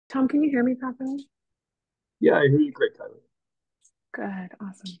Tom, can you hear me properly? Yeah, I hear you great, Kylie. Good,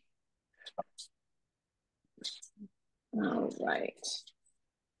 awesome. All right.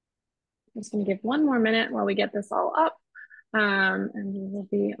 I'm just going to give one more minute while we get this all up, and we will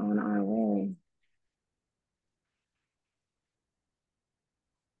be on our way.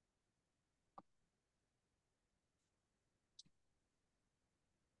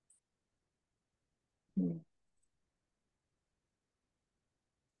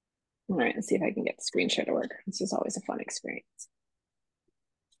 All right, let's see if I can get the screen share to work. This is always a fun experience.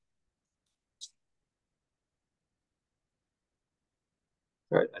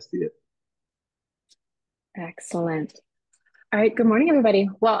 All right, I see it. Excellent. All right, good morning, everybody.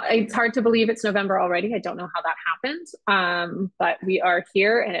 Well, it's hard to believe it's November already. I don't know how that happened, but we are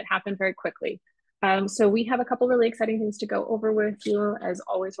here and it happened very quickly. So we have a couple really exciting things to go over with you. As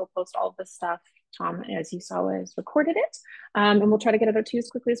always, we'll post all of this stuff. Tom, as you saw, has recorded it, and we'll try to get it out to you as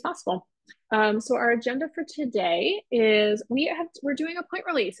quickly as possible. So our agenda for today is we're doing a point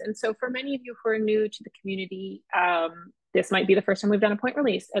release, and so for many of you who are new to the community, this might be the first time we've done a point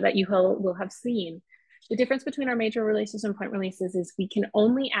release that you will have seen. The difference between our major releases and point releases is we can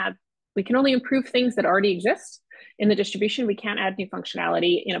only improve things that already exist in the distribution. We can't add new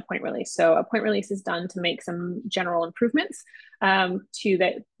functionality in a point release. So a point release is done to make some general improvements to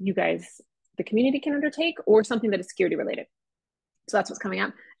that you guys, the community, can undertake, or something that is security related. So that's what's coming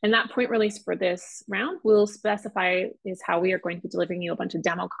up. And that point release for this round will specify is how we are going to be delivering you a bunch of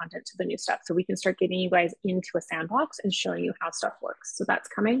demo content to the new stuff. So we can start getting you guys into a sandbox and showing you how stuff works. So that's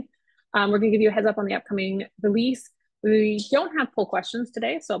coming. We're going to give you a heads up on the upcoming release. We don't have poll questions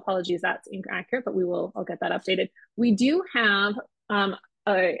today, so apologies that's inaccurate, but I'll get that updated. We do have,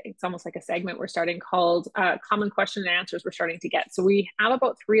 it's almost like a segment we're starting called common question and answers we're starting to get. So we have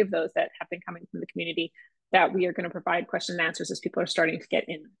about 3 of those that have been coming from the community that we are going to provide question and answers as people are starting to get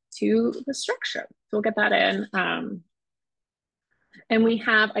into the structure. So we'll get that in. And we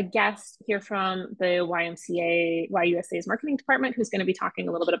have a guest here from the YMCA, YUSA's marketing department, who's going to be talking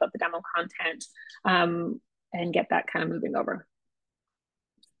a little bit about the demo content and get that kind of moving over.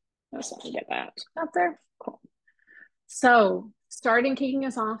 So let me get that out there. Cool. So kicking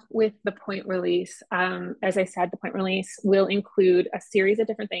us off with the point release. As I said, the point release will include a series of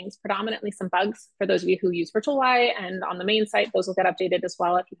different things, predominantly some bugs for those of you who use Virtual Y, and on the main site, those will get updated as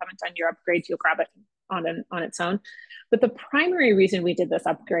well. If you haven't done your upgrade, you'll grab it on its own. But the primary reason we did this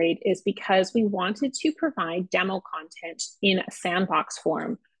upgrade is because we wanted to provide demo content in a sandbox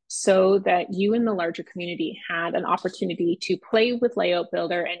form so that you in the larger community had an opportunity to play with Layout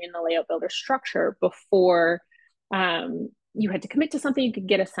Builder and in the Layout Builder structure before you had to commit to something, you could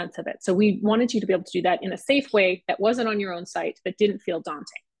get a sense of it. So we wanted you to be able to do that in a safe way that wasn't on your own site, that didn't feel daunting.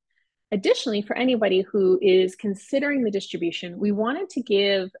 Additionally, for anybody who is considering the distribution, we wanted to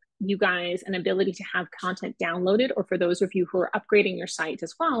give you guys an ability to have content downloaded, or for those of you who are upgrading your site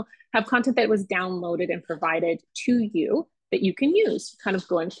as well, have content that was downloaded and provided to you that you can use kind of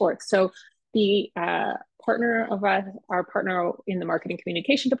going forth. So the partner of us, our partner in the marketing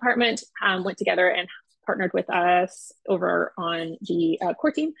communication department, went together and partnered with us over on the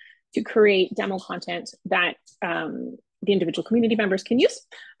core team to create demo content that the individual community members can use.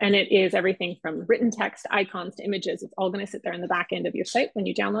 And it is everything from written text, icons to images. It's all going to sit there in the back end of your site when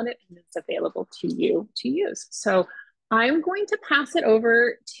you download it, and it's available to you to use. So I'm going to pass it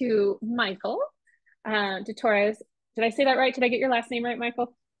over to Michael DeTorre. Did I say that right? Did I get your last name right,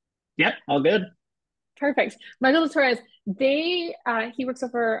 Michael? Yep, all good. Perfect. Michael DeTorre, he works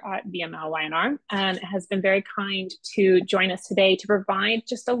over at VMLY&R and has been very kind to join us today to provide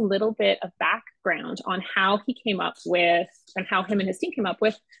just a little bit of background on how he came up with, and how him and his team came up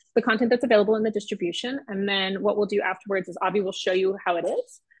with, the content that's available in the distribution. And then what we'll do afterwards is Avi will show you how it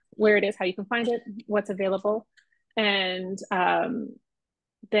is, where it is, how you can find it, what's available. And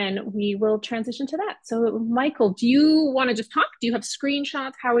then we will transition to that. So Michael, do you want to just talk? Do you have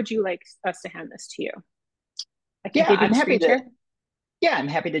screenshots? How would you like us to hand this to you? I can give you the screen share. Yeah, I'm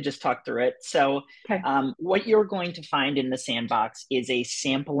happy to just talk through it. So okay. What you're going to find in the sandbox is a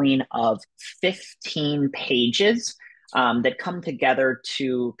sampling of 15 pages that come together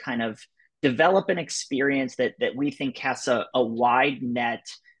to kind of develop an experience that we think casts a wide net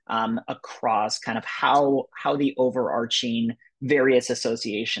across kind of how the overarching various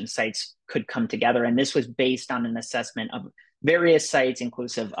association sites could come together. And this was based on an assessment of various sites,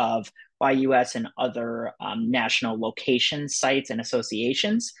 inclusive of YUS and other national location sites and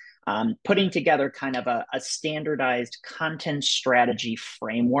associations, putting together kind of a standardized content strategy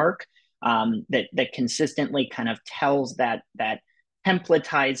framework that consistently kind of tells that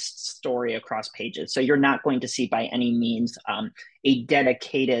templatized story across pages. So you're not going to see by any means a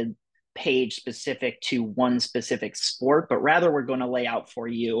dedicated page specific to one specific sport, but rather we're going to lay out for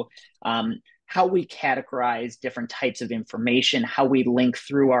you how we categorize different types of information, how we link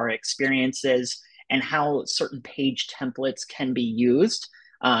through our experiences, and how certain page templates can be used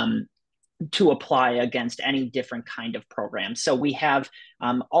to apply against any different kind of program. So we have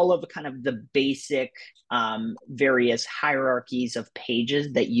all of kind of the basic various hierarchies of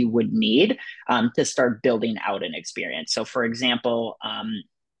pages that you would need to start building out an experience. So for example,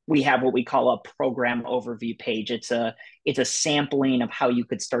 we have what we call a program overview page. It's a sampling of how you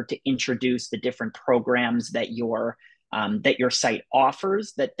could start to introduce the different programs that your site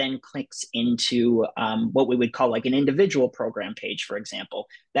offers, that then clicks into what we would call like an individual program page, for example.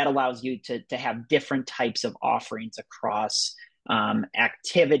 That allows you to have different types of offerings across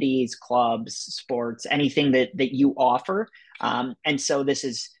activities, clubs, sports, anything that you offer. And so this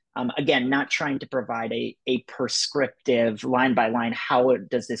is, again, not trying to provide a prescriptive line by line, how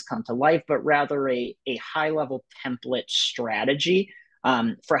does this come to life, but rather a high level template strategy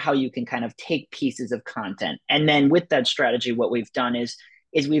for how you can kind of take pieces of content. And then with that strategy, what we've done is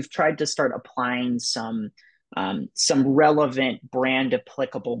we've tried to start applying some relevant brand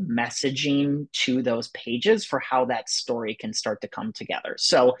applicable messaging to those pages for how that story can start to come together.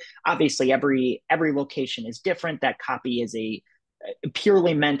 So obviously every location is different. That copy is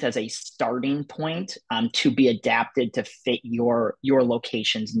purely meant as a starting point to be adapted to fit your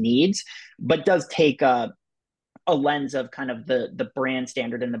location's needs, but does take a lens of kind of the brand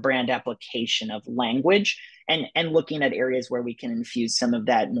standard and the brand application of language, and looking at areas where we can infuse some of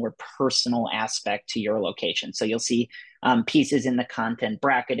that more personal aspect to your location. So you'll see pieces in the content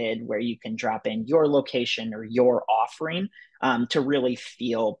bracketed where you can drop in your location or your offering to really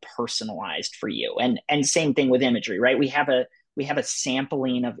feel personalized for you. And same thing with imagery, right? We have a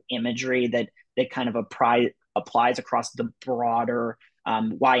sampling of imagery that kind of applies across the broader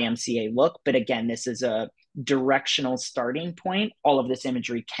YMCA look. But again, this is a directional starting point. All of this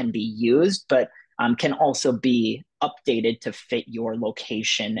imagery can be used, but can also be updated to fit your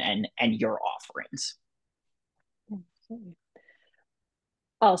location and your offerings.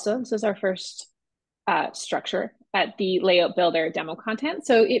 Also, this is our first structure at the layout builder demo content.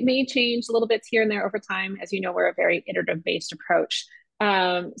 So it may change little bits here and there over time. As you know, we're a very iterative based approach.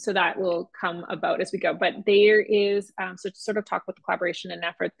 So that will come about as we go. But there is, so to sort of talk about the collaboration and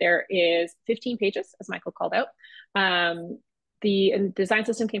effort, there is 15 pages, as Michael called out. The design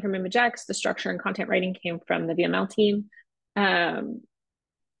system came from ImageX. The structure and content writing came from the VML team. And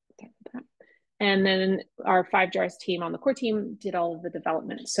then our 5 Jars team on the core team did all of the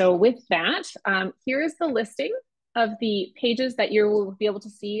development. So with that, here is the listing of the pages that you will be able to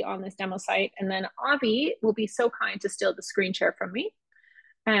see on this demo site. And then Avi will be so kind to steal the screen share from me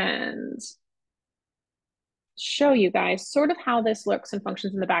and show you guys sort of how this looks and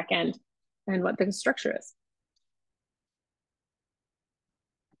functions in the back end and what the structure is.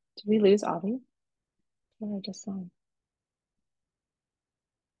 Did we lose Avi? What I just saw him.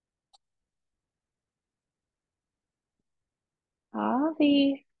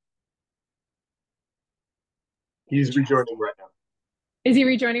 Avi. He's rejoining right now. Is he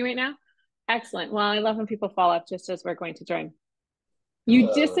rejoining right now? Excellent. Well, I love when people fall off just as we're going to join.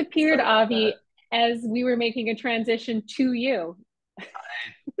 You disappeared, Avi, as we were making a transition to you. I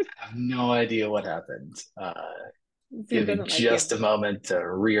have no idea what happened. Give me just a moment to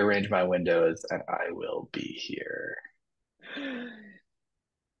rearrange my windows and I will be here.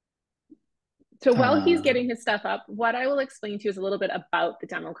 So while he's getting his stuff up, what I will explain to you is a little bit about the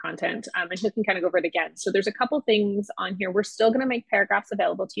demo content, and he can kind of go over it again. So there's a couple things on here. We're still going to make paragraphs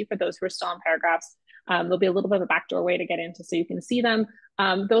available to you for those who are still on paragraphs. There'll be a little bit of a backdoor way to get into so you can see them.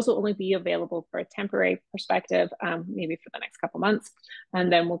 Those will only be available for a temporary perspective, maybe for the next couple months,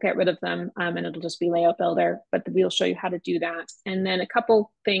 and then we'll get rid of them and it'll just be layout builder, but we'll show you how to do that. And then a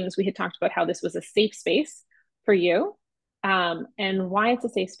couple things, we had talked about how this was a safe space for you. And why it's a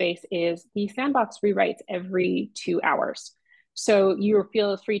safe space is the sandbox rewrites every 2 hours. So you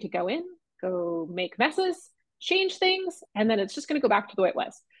feel free to go in, go make messes, change things, and then it's just going to go back to the way it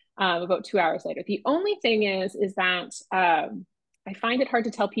was about 2 hours later. The only thing is that I find it hard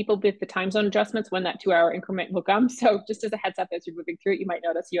to tell people with the time zone adjustments when that 2 hour increment will come. So just as a heads up, as you're moving through it, you might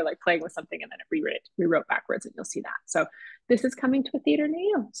notice you're like playing with something and then it rewrote backwards, and you'll see that. So this is coming to a theater near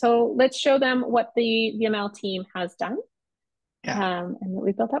you. So let's show them what the VML team has done. Yeah. And what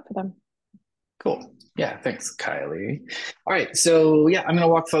we built up for them. Cool. Yeah, thanks, Kylie. All right, so yeah, I'm going to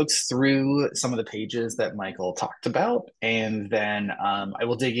walk folks through some of the pages that Michael talked about, and then I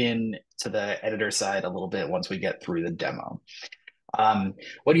will dig in to the editor side a little bit once we get through the demo.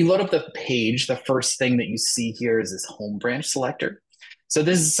 When you load up the page, the first thing that you see here is this home branch selector. So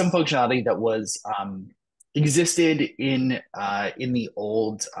this is some functionality that was existed in the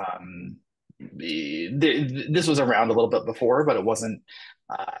old. This was around a little bit before, but it wasn't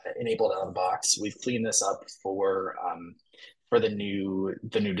enabled out of the box. We've cleaned this up for the new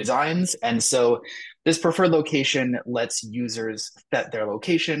designs, and so this preferred location lets users set their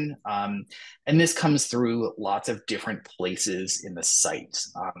location, and this comes through lots of different places in the site.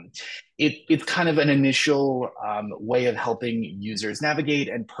 It's kind of an initial way of helping users navigate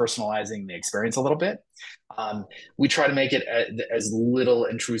and personalizing the experience a little bit. We try to make it as little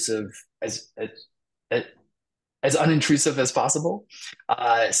intrusive as unintrusive as possible.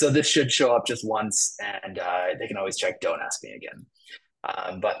 So this should show up just once, and they can always check, don't ask me again.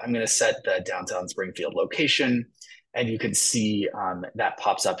 But I'm going to set the downtown Springfield location, and you can see that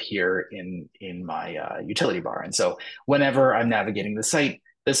pops up here in my utility bar. And so whenever I'm navigating the site,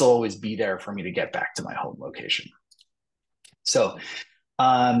 this will always be there for me to get back to my home location. So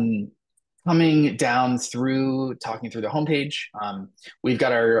coming down through, talking through the homepage, we've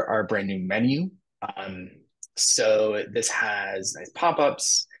got our brand new menu. So this has nice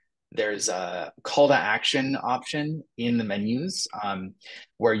pop-ups. There's a call to action option in the menus,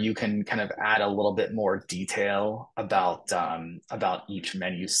 where you can kind of add a little bit more detail about each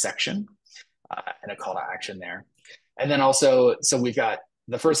menu section, and a call to action there. And then also, so we've got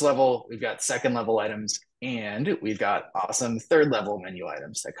the first level, we've got second level items, and we've got awesome third level menu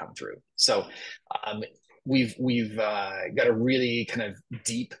items that come through. So we've got a really kind of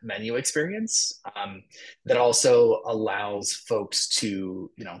deep menu experience that also allows folks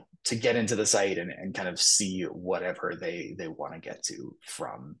to get into the site and kind of see whatever they want to get to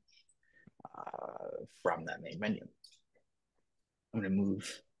from that main menu. I'm going to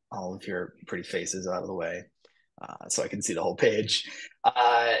move all of your pretty faces out of the way so I can see the whole page.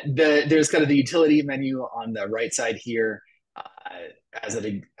 There's kind of the utility menu on the right side here. As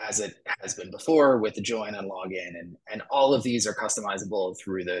it has been before, with the join and login, and all of these are customizable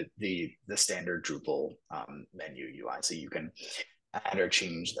through the standard Drupal menu UI, so you can add or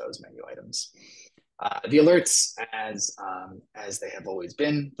change those menu items. The alerts, as they have always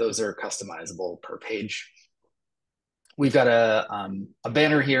been, those are customizable per page. We've got a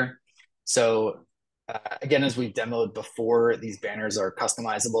banner here. So again, as we've demoed before, these banners are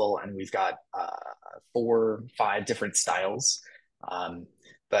customizable, and we've got 4, 5 different styles.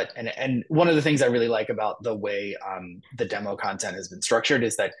 But one of the things I really like about the way the demo content has been structured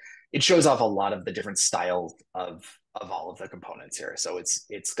is that it shows off a lot of the different styles of all of the components here. So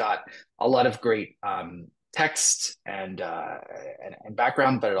it's got a lot of great text and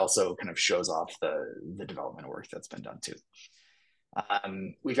background, but it also kind of shows off the development work that's been done too.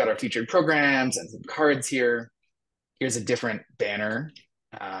 We've got our featured programs and some cards here. Here's a different banner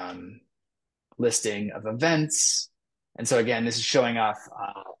listing of events. And so again, this is showing off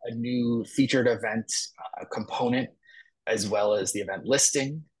a new featured event component, as well as the event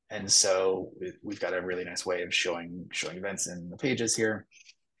listing. And so we've got a really nice way of showing events in the pages here.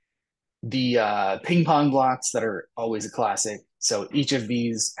 The ping pong blocks that are always a classic. So each of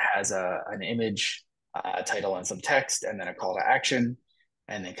these has an image, title, and some text, and then a call to action,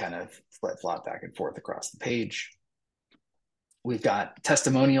 and they kind of flip-flop back and forth across the page. We've got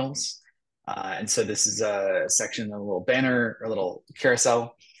testimonials. And so this is a section, a little banner, or a little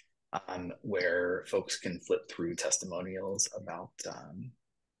carousel, where folks can flip through testimonials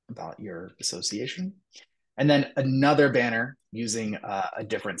about your association. And then another banner using a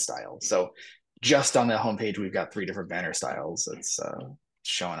different style. So just on the homepage, we've got 3 different banner styles. It's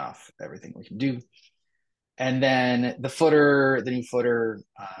showing off everything we can do. And then the footer, the new footer,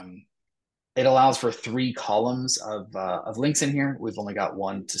 it allows for 3 columns of links in here. We've only got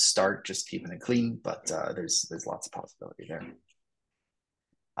 1 to start, just keeping it clean, but there's lots of possibility there.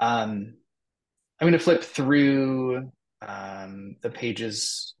 I'm going to flip through the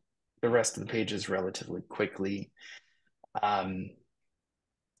pages, the rest of the pages relatively quickly.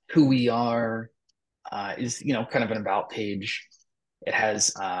 Who we are is kind of an about page. It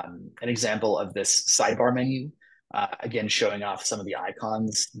has an example of this sidebar menu. Again, showing off some of the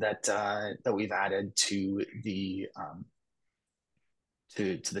icons that we've added to the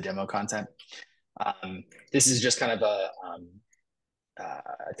demo content. This is just kind of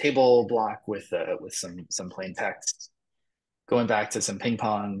a table block with some plain text. Going back to some ping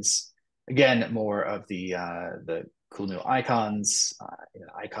pongs. Again, more of the cool new icons,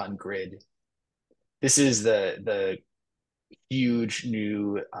 icon grid. This is the huge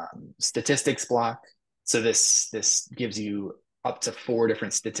new statistics block. So this gives you up to 4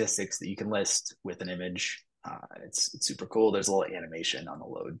 different statistics that you can list with an image. It's super cool. There's a little animation on the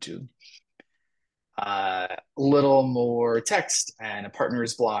load too. A little more text and a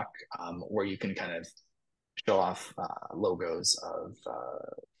partners block where you can kind of show off logos of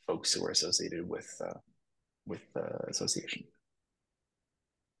folks who are associated with the association.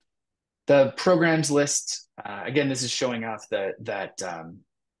 The programs list, again, this is showing off that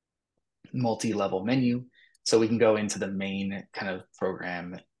multi-level menu. So we can go into the main kind of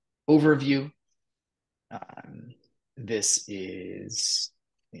program overview. This is,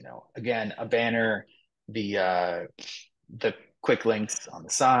 again, a banner, the quick links on the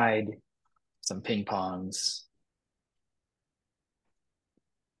side, some ping pongs.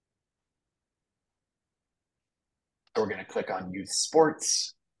 So we're going to click on youth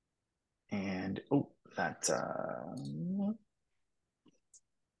sports, and that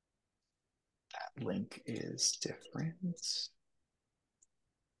link is different.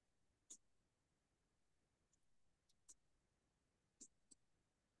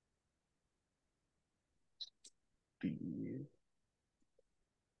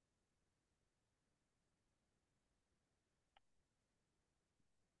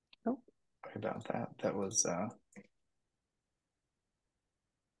 Sorry about that. That was there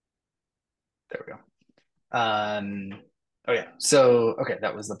we go. Oh yeah. So okay,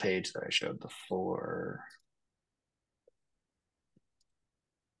 that was the page that I showed before.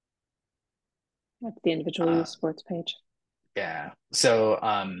 That's the individual youth sports page. Yeah. So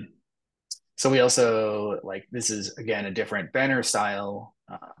so we also, like, this is again a different banner style,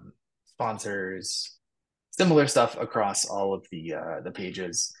 sponsors, similar stuff across all of the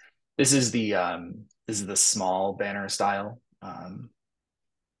pages. This is the small banner style.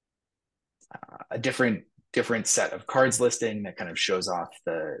 A different set of cards listing that kind of shows off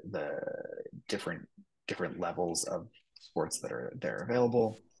the different levels of sports that are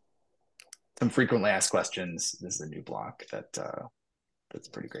available. Some frequently asked questions. This is a new block that's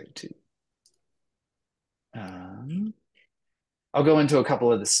pretty great too. I'll go into a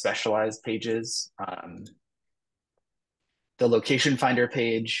couple of the specialized pages. The location finder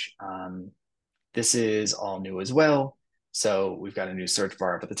page, this is all new as well. So we've got a new search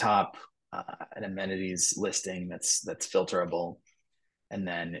bar up at the top, an amenities listing that's filterable, and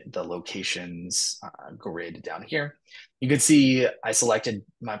then the locations grid down here. You can see I selected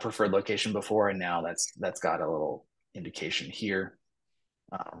my preferred location before, and now that's got a little indication here.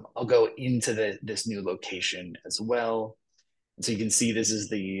 I'll go into this new location as well. So you can see this is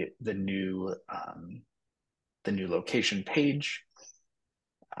the new location page.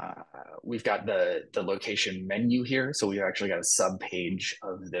 We've got the location menu here. So we've actually got a sub page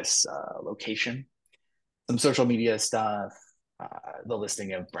of this location. Some social media stuff, the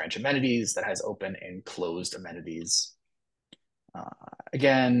listing of branch amenities that has open and closed amenities.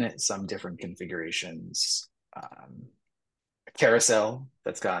 Again, some different configurations. Carousel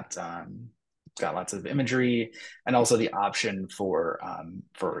that's got lots of imagery, and also the option for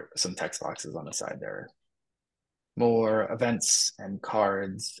some text boxes on the side there. More events and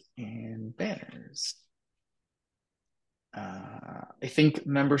cards and banners. I think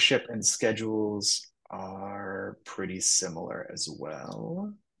membership and schedules are pretty similar as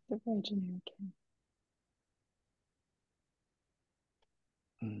well. They're very generic.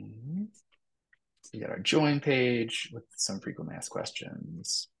 We got our join page with some frequently asked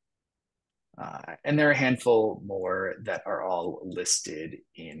questions. And there are a handful more that are all listed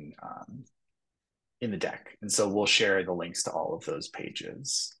in the deck. And so we'll share the links to all of those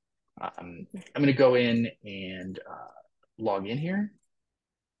pages. I'm going to go in and log in here.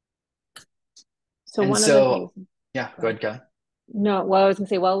 So one of the things. Yeah, go ahead, Kylie. No, well, I was going to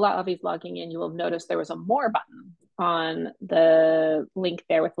say, while Avi's logging in, you will notice there was a more button on the link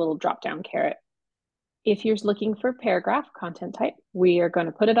there with a little drop-down caret. If you're looking for paragraph content type, we are going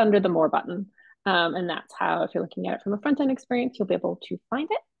to put it under the more button. And that's how, if you're looking at it from a front-end experience, you'll be able to find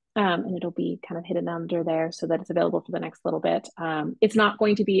it. And it'll be kind of hidden under there so that it's available for the next little bit. It's not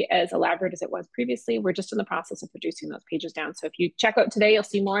going to be as elaborate as it was previously. We're just in the process of reducing those pages down. So if you check out today, you'll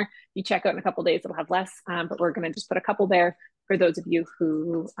see more. If you check out in a couple of days, it'll have less. But we're going to just put a couple there for those of you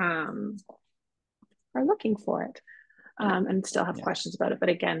who are looking for it. And still have questions about it. But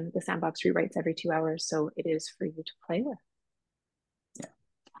again, the sandbox rewrites every 2 hours, so it is for you to play with. Yeah.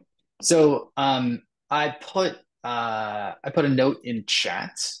 So I put a note in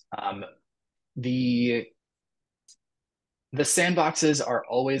chat. The sandboxes are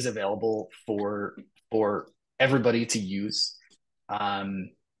always available for everybody to use.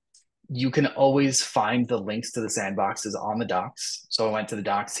 You can always find the links to the sandboxes on the docs. So I went to the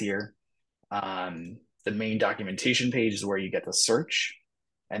docs here. The main documentation page is where you get the search.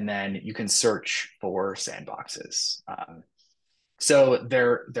 and then you can search for sandboxes. So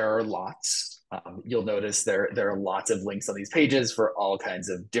there are lots. You'll notice there are lots of links on these pages for all kinds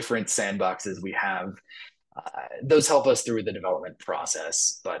of different sandboxes we have. Those help us through the development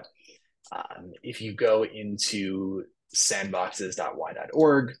process. But if you go into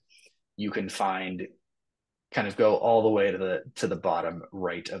sandboxes.y.org, you can find, kind of go all the way to the bottom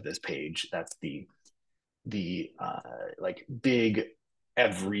right of this page. That's the like big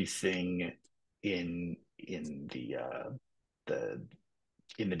everything in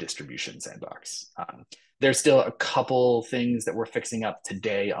the distribution sandbox. There's still a couple things that we're fixing up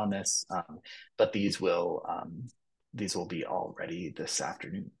today on this, but these will be all ready this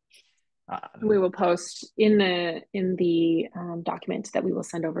afternoon. We will post in the document that we will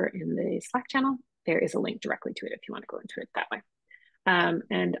send over in the Slack channel. There is a link directly to it if you want to go into it that way.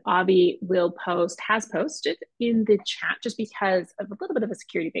 And Avi has posted in the chat, just because of a little bit of a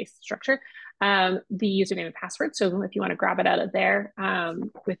security-based structure, the username and password. So if you want to grab it out of there,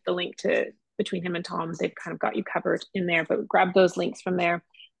 with the link between him and Tom, they've kind of got you covered in there, but grab those links from there.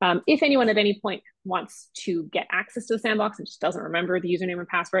 If anyone at any point wants to get access to the sandbox and just doesn't remember the username and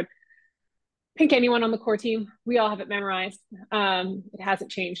password, pick anyone on the core team. We all have it memorized. It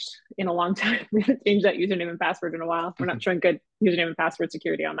hasn't changed in a long time. We haven't changed that username and password in a while. We're not showing good username and password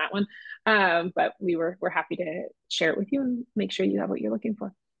security on that one. But we're happy to share it with you and make sure you have what you're looking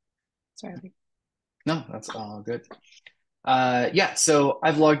for. Sorry. No, that's all good. Yeah, so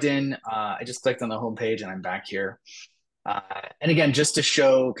I've logged in. I just clicked on the homepage and I'm back here. And again, just to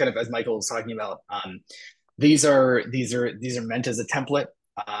show, kind of as Michael was talking about, these are meant as a template.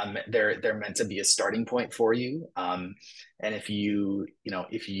 They're meant to be a starting point for you. And if you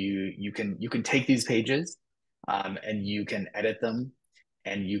can take these pages, and you can edit them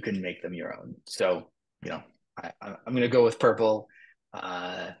and you can make them your own. So, I'm going to go with purple.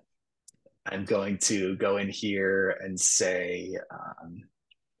 I'm going to go in here and say,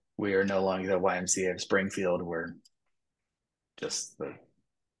 we are no longer the YMCA of Springfield. We're just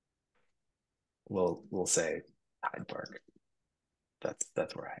we'll say Hyde Park.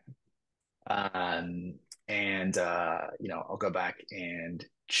 That's where I am. And I'll go back and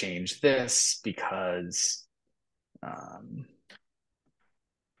change this because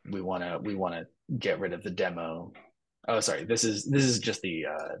we want to get rid of the demo. Oh, sorry. This is just the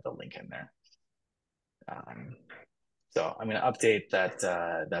link in there. So I'm going to update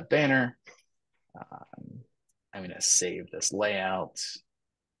that banner. I'm going to save this layout.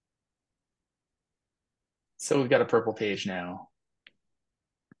 So we've got a purple page now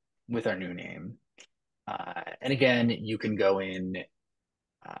with our new name. And again, you can go in,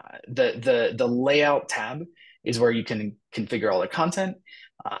 the layout tab is where you can configure all the content,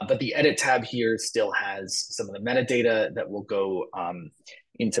 but the edit tab here still has some of the metadata that will go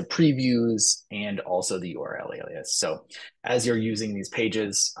into previews and also the URL alias. So as you're using these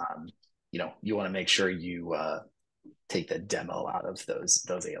pages, you want to make sure you take the demo out of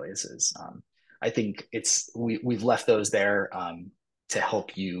those aliases. I think we've left those there to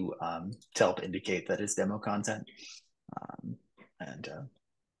help you, to help indicate that it's demo content, and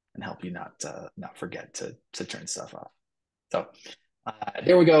help you not forget to turn stuff off. So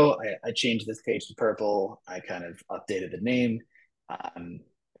there we go. I changed this page to purple. I kind of updated the name, and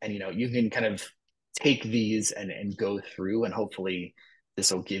you can kind of take these and go through, and hopefully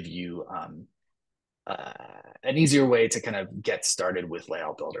this will give you an easier way to kind of get started with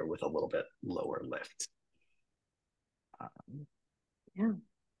Layout Builder with a little bit lower lift.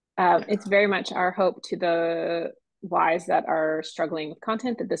 It's very much our hope to the Ys that are struggling with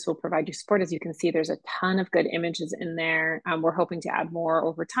content that this will provide you support. As you can see, there's a ton of good images in there. We're hoping to add more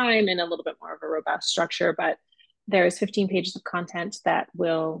over time and a little bit more of a robust structure, but there's 15 pages of content that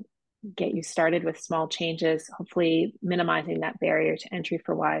will get you started with small changes, hopefully minimizing that barrier to entry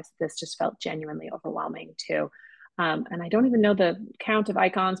for Ys. This just felt genuinely overwhelming too. And I don't even know the count of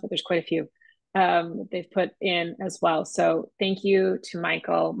icons, but there's quite a few they've put in as well. So thank you to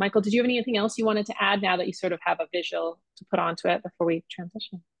Michael. Michael, did you have anything else you wanted to add now that you sort of have a visual to put onto it before we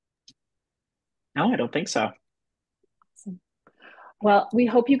transition? No, I don't think so. Awesome. Well, we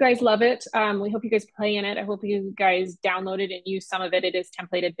hope you guys love it. We hope you guys play in it. I hope you guys download it and use some of it. It is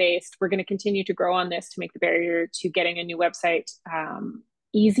templated based. We're going to continue to grow on this to make the barrier to getting a new website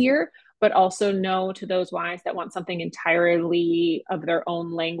easier, but also know to those Ys that want something entirely of their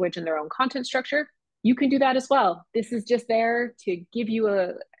own language and their own content structure, you can do that as well. This is just there to give you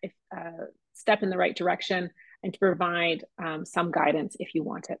a step in the right direction and to provide some guidance if you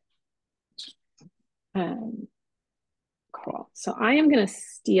want it. Cool. So I am going to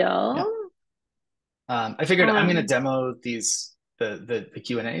steal. Yeah. I figured I'm going to demo these the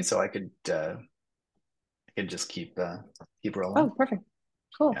Q&A, so I could just keep rolling. Oh, perfect.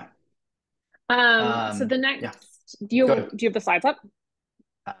 Cool. Yeah. So the next, yeah. do you have the slides up?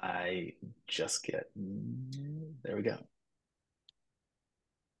 I just there we go.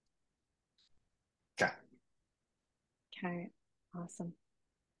 Okay, awesome.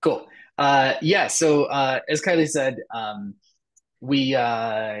 Cool. Yeah, so as Kylie said, we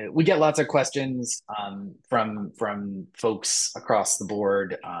get lots of questions from folks across the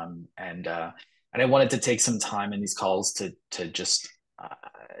board, and I wanted to take some time in these calls to just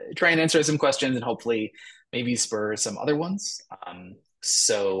try and answer some questions and hopefully maybe spur some other ones.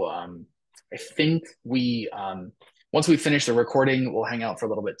 So I think once we finish the recording, we'll hang out for a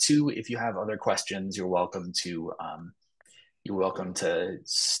little bit too. If you have other questions, you're welcome to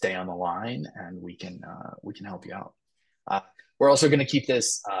stay on the line, and we can help you out. We're also going to keep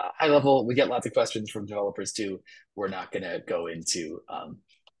this high level. We get lots of questions from developers too. We're not going to go into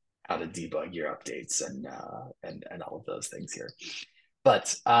how to debug your updates and all of those things here.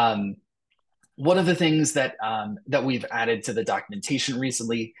 But one of the things that we've added to the documentation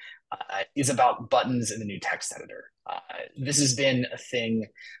recently is about buttons in the new text editor. This has been a thing.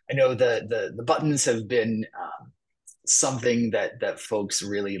 I know the buttons have been something that folks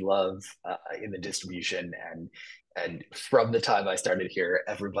really love in the distribution, and from the time I started here,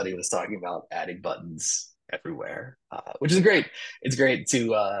 everybody was talking about adding buttons everywhere, which is great. It's great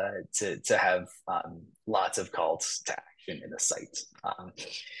to have lots of calls to action in a site.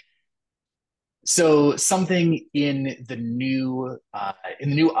 So something in the new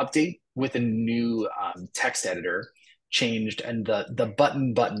update with a new text editor changed, and the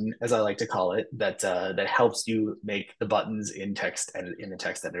button, as I like to call it, that helps you make the buttons in the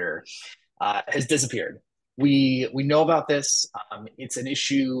text editor has disappeared. We know about this. It's an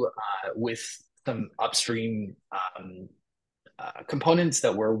issue with some upstream components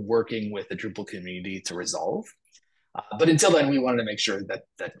that we're working with the Drupal community to resolve. But until then, we wanted to make sure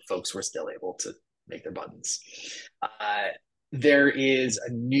that folks were still able to make their buttons. There is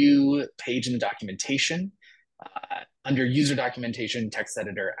a new page in the documentation under user documentation, text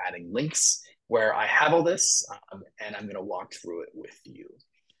editor, adding links, where I have all this, and I'm going to walk through it with you.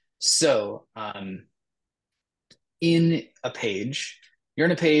 So you're in a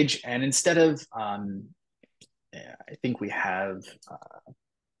page, and instead of, I think we have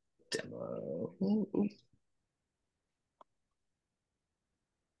demo.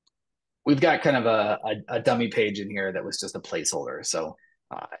 We've got kind of a dummy page in here that was just a placeholder. So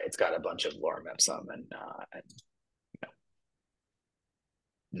it's got a bunch of lorem ipsum and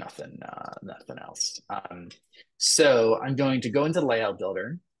nothing else. So I'm going to go into Layout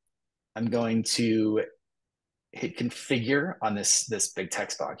Builder. I'm going to hit Configure on this big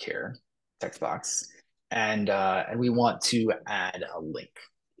text box here, and we want to add a link.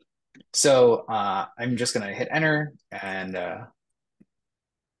 So I'm just going to hit Enter, and I'm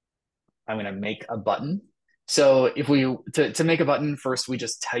going to make a button. So if we to make a button, first we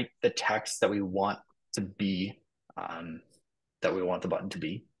just type the text that we want to be that we want the button to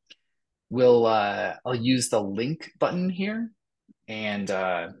be. I'll use the link button here, and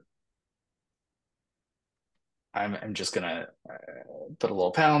I'm just gonna put a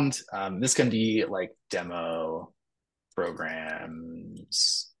little pound. This can be like demo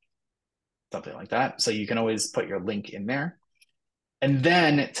programs, something like that. So you can always put your link in there. And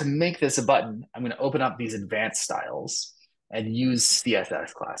then to make this a button, I'm going to open up these advanced styles and use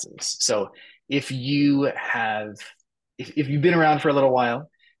CSS classes. So if you've been around for a little while,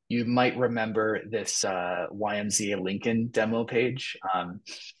 you might remember this YMCA Lincoln demo page.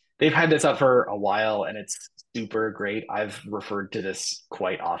 They've had this up for a while, and it's super great. I've referred to this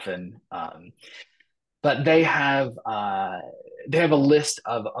quite often. But they have a list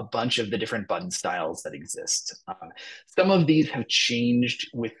of a bunch of the different button styles that exist. Some of these have changed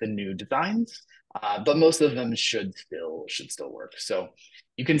with the new designs, but most of them should still work. So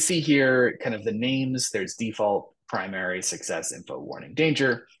you can see here kind of the names. There's default, primary, success, info, warning,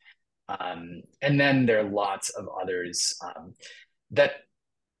 danger. And then there are lots of others that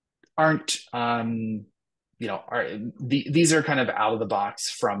aren't these are kind of out of the box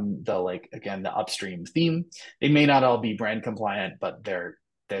from the upstream theme. They may not all be brand compliant, but they're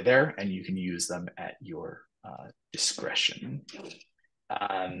there, and you can use them at your discretion.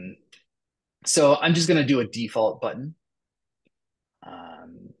 So I'm just going to do a default button.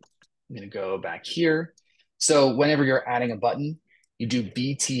 I'm going to go back here. So whenever you're adding a button, you do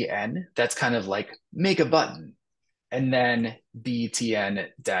btn. That's kind of like make a button, and then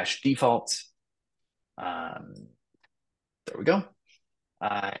btn-default. There we go.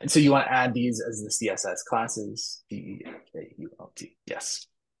 And so you want to add these as the CSS classes, DEKULT, yes.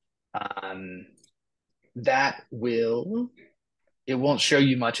 That will, it won't show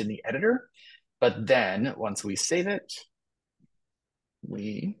you much in the editor, but then once we save it,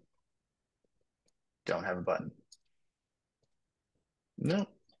 we don't have a button. No.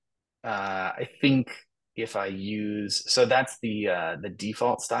 I think if I use, so that's the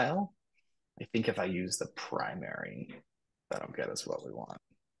default style. I think if I use the primary, that'll get us what we want.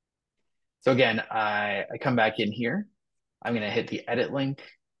 So again, I come back in here. I'm going to hit the edit link.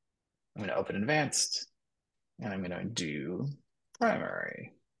 I'm going to open advanced, and I'm going to do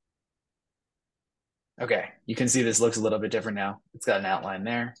primary. Okay, you can see this looks a little bit different now. It's got an outline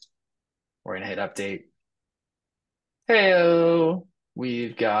there. We're going to hit update. Hey-o,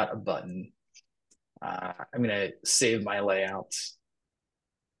 we've got a button. I'm going to save my layout.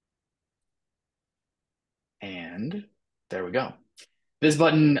 And there we go. This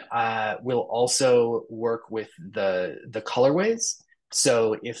button will also work with the colorways.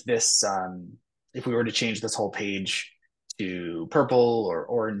 So if this, if we were to change this whole page to purple or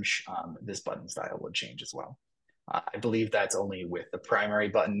orange, this button style would change as well. I believe that's only with the primary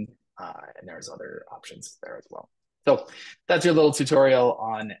button, and there's other options there as well. So that's your little tutorial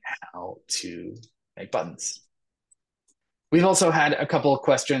on how to make buttons. We've also had a couple of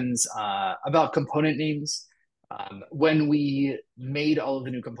questions about component names. When we made all of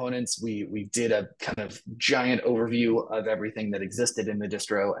the new components, we did a kind of giant overview of everything that existed in the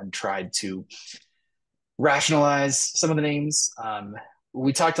distro and tried to rationalize some of the names.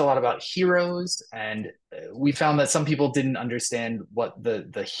 We talked a lot about heroes, and we found that some people didn't understand what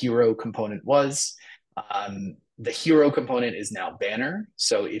the hero component was. The hero component is now banner.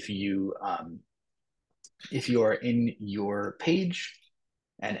 So if you are in your page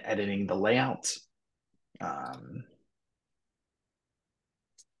and editing the layout,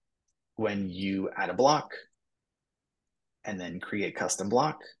 when you add a block and then create custom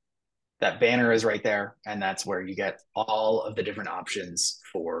block, that banner is right there, and that's where you get all of the different options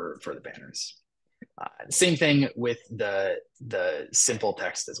for the banners. Same thing with the simple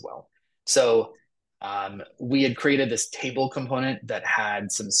text as well. So we had created this table component that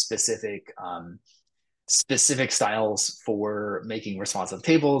had some specific styles for making responsive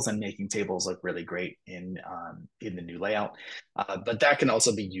tables and making tables look really great in the new layout. But that can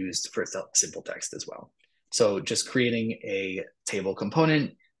also be used for simple text as well. So just creating a table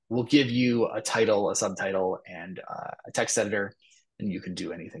component will give you a title, a subtitle, and a text editor, and you can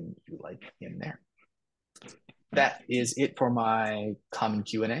do anything you like in there. That is it for my common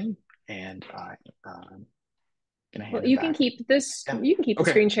Q&A, and I'm gonna hand you can keep this. Yeah. You can keep the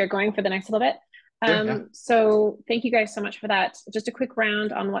screen share going for the next little bit. So thank you guys so much for that. Just a quick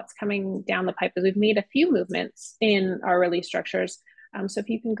round on what's coming down the pipe, as we've made a few movements in our release structures. So if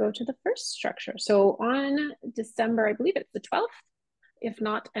you can go to the first structure. So on December, I believe it's the 12th, if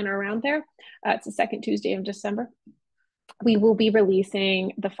not and around there, it's the second Tuesday of December, we will be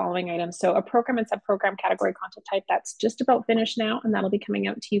releasing the following items. So a program and subprogram category content type, that's just about finished now, and that'll be coming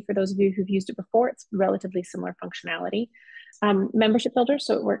out to you for those of you who've used it before. It's relatively similar functionality. Membership builder,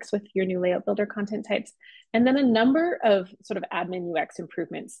 so it works with your new layout builder content types, and then a number of sort of admin UX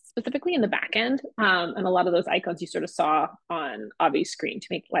improvements, specifically in the back end, and a lot of those icons you sort of saw on Avi's screen to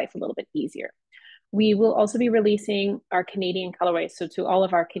make life a little bit easier. We will also be releasing our Canadian colorways. So to all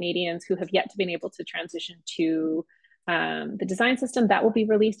of our Canadians who have yet to be able to transition to the design system, that will be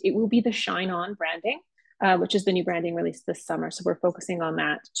released. It will be the Shine On branding, which is the new branding released this summer. So we're focusing on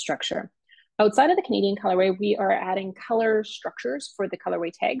that structure. Outside of the Canadian colorway, we are adding color structures for the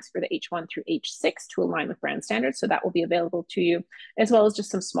colorway tags for the H1 through H6 to align with brand standards. So that will be available to you, as well as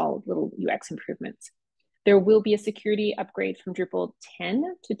just some small little UX improvements. There will be a security upgrade from Drupal 10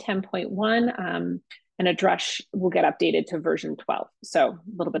 to 10.1, and a Drush will get updated to version 12. So a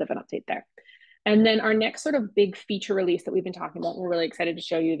little bit of an update there. And then our next sort of big feature release that we've been talking about, we're really excited to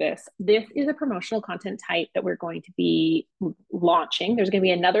show you this. This is a promotional content type that we're going to be launching. There's going to be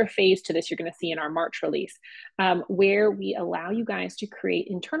another phase to this you're going to see in our March release, where we allow you guys to create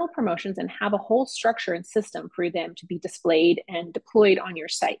internal promotions and have a whole structure and system for them to be displayed and deployed on your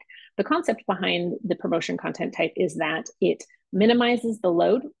site. The concept behind the promotion content type is that it minimizes the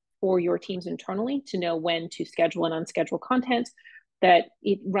load for your teams internally to know when to schedule and unschedule content, that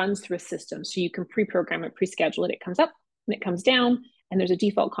it runs through a system. So you can pre-program it, pre-schedule it, it comes up and it comes down, and there's a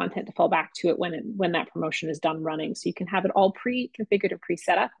default content to fall back to it when that promotion is done running. So you can have it all pre-configured and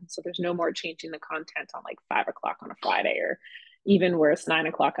pre-set up. And so there's no more changing the content on like 5 o'clock on a Friday or Even worse, 9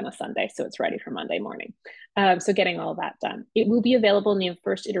 o'clock on a Sunday, so it's ready for Monday morning. So getting all that done. It will be available in the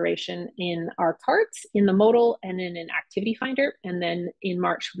first iteration in our carts, in the modal, and in an activity finder. And then in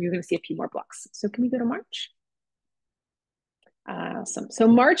March, we're going to see a few more blocks. So can we go to March? So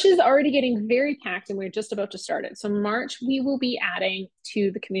March is already getting very packed, and we're just about to start it. So March, we will be adding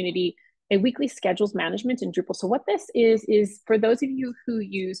to the community a weekly schedules management in Drupal. So what this is for those of you who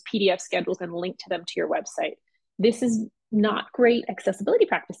use PDF schedules and link to them to your website, this is not great accessibility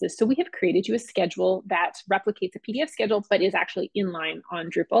practices. So we have created you a schedule that replicates a PDF schedule, but is actually inline on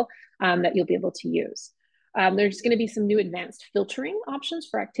Drupal that you'll be able to use. There's going to be some new advanced filtering options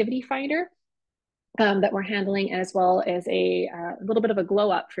for Activity Finder that we're handling, as well as a little bit of a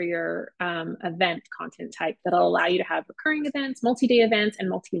glow up for your event content type that'll allow you to have recurring events, multi-day events, and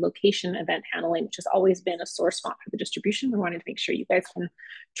multi-location event handling, which has always been a sore spot for the distribution. We wanted to make sure you guys can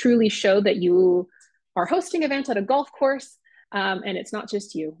truly show that you are hosting events at a golf course, and it's not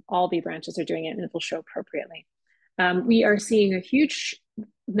just you. All the branches are doing it, and it will show appropriately. We are seeing a huge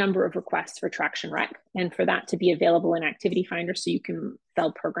number of requests for Traction Rec, and for that to be available in Activity Finder so you can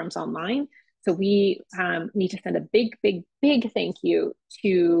sell programs online. So we need to send a big thank you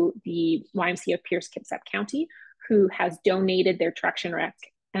to the YMCA of Pierce Kitsap County, who has donated their Traction Rec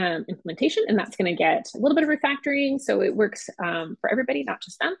implementation, and that's going to get a little bit of refactoring so it works for everybody, not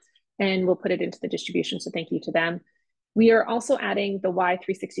just them. And we'll put it into the distribution. So thank you to them. We are also adding the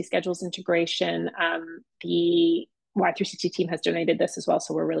Y360 schedules integration. The Y360 team has donated this as well.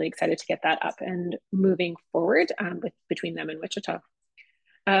 So we're really excited to get that up and moving forward between them and Wichita.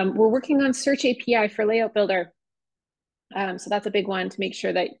 We're working on Search API for Layout Builder. So that's a big one to make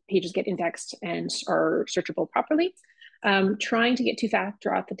sure that pages get indexed and are searchable properly. Trying to get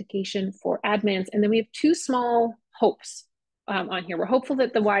two-factor authentication for admins. And then we have two small hopes on here. We're hopeful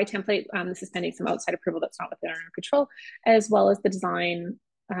that the Y template, this is pending some outside approval that's not within our control, as well as the design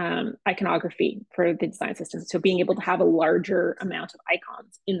iconography for the design system. So being able to have a larger amount of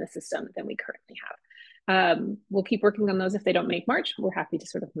icons in the system than we currently have. We'll keep working on those. If they don't make March, we're happy to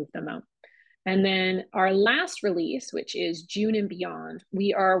sort of move them out. And then our last release, which is June and beyond,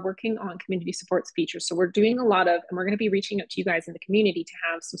 we are working on community supports features. So we're doing a lot of, and we're going to be reaching out to you guys in the community to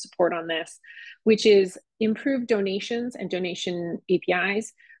have some support on this, which is improved donations and donation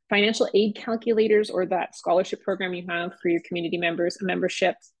APIs, financial aid calculators, or that scholarship program you have for your community members, a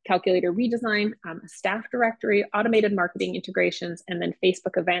membership calculator redesign, a staff directory, automated marketing integrations, and then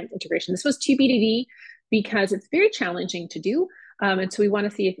Facebook event integration. This was TBD because it's very challenging to do. And so we want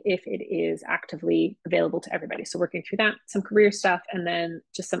to see if it is actively available to everybody. So working through that, some career stuff, and then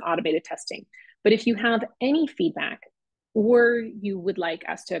just some automated testing. But if you have any feedback or you would like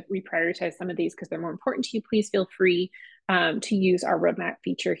us to reprioritize some of these because they're more important to you, please feel free to use our roadmap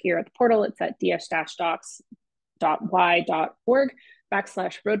feature here at the portal. It's at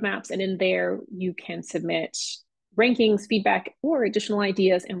ds-docs.y.org/roadmaps. And in there, you can submit rankings, feedback, or additional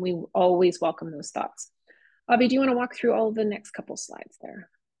ideas. And we always welcome those thoughts. Avi, do you want to walk through all the next couple slides there?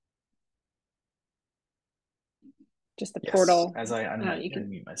 Just the portal. As you can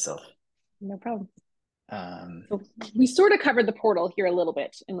mute myself. No problem. So we sort of covered the portal here a little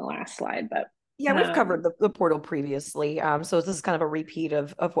bit in the last slide, but yeah, we've covered the portal previously. So this is kind of a repeat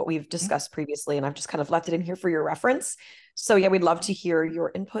of what we've discussed previously, and I've just kind of left it in here for your reference. So yeah, we'd love to hear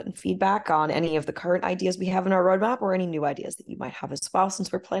your input and feedback on any of the current ideas we have in our roadmap or any new ideas that you might have as well,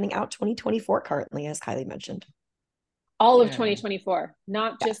 since we're planning out 2024 currently, as Kylie mentioned. All of 2024,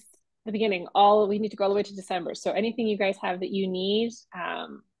 not just the beginning. We need to go all the way to December. So anything you guys have that you need,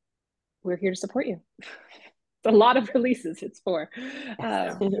 we're here to support you. It's a lot of releases it's for.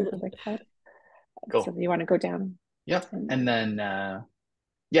 Cool. So you want to go down? Yep. And then,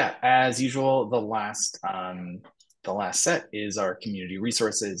 as usual, the last set is our community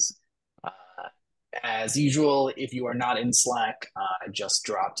resources. As usual, if you are not in Slack, I just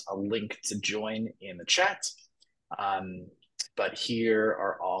dropped a link to join in the chat. But here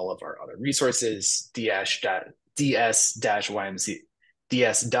are all of our other resources. ds.ymca.org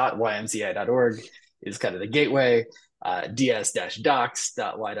is kind of the gateway.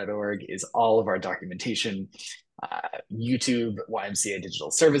 ds-docs.y.org is all of our documentation. YouTube, YMCA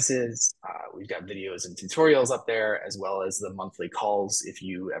Digital Services. We've got videos and tutorials up there, as well as the monthly calls if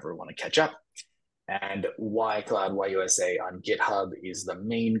you ever want to catch up. And YCloud YUSA on GitHub is the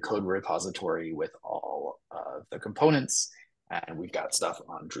main code repository with all of the components. And we've got stuff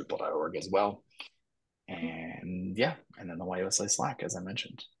on Drupal.org as well. And and then the YUSA Slack, as I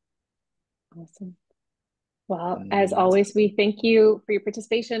mentioned. Awesome. Well, as always, we thank you for your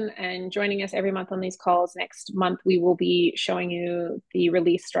participation and joining us every month on these calls. Next month, we will be showing you the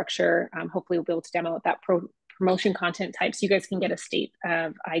release structure. Hopefully, we'll be able to demo that promotion content types. You guys can get a state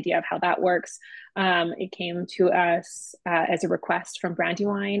of idea of how that works. It came to us as a request from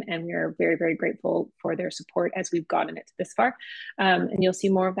Brandywine, and we're very, very grateful for their support as we've gotten it this far. And you'll see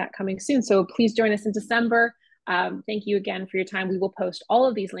more of that coming soon. So please join us in December. Thank you again for your time. We will post all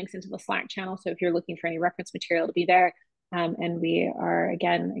of these links into the Slack channel. So if you're looking for any reference material, to be there. And we are,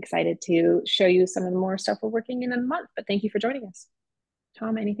 again, excited to show you some of the more stuff we're working in a month. But thank you for joining us.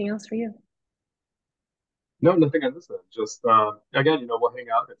 Tom, anything else for you? No, nothing on this end. Just, again, we'll hang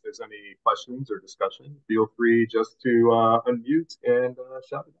out. If there's any questions or discussion, feel free just to unmute and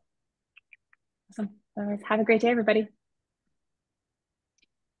shout it out. Awesome. Have a great day, everybody.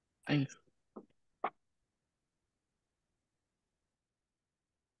 Thanks.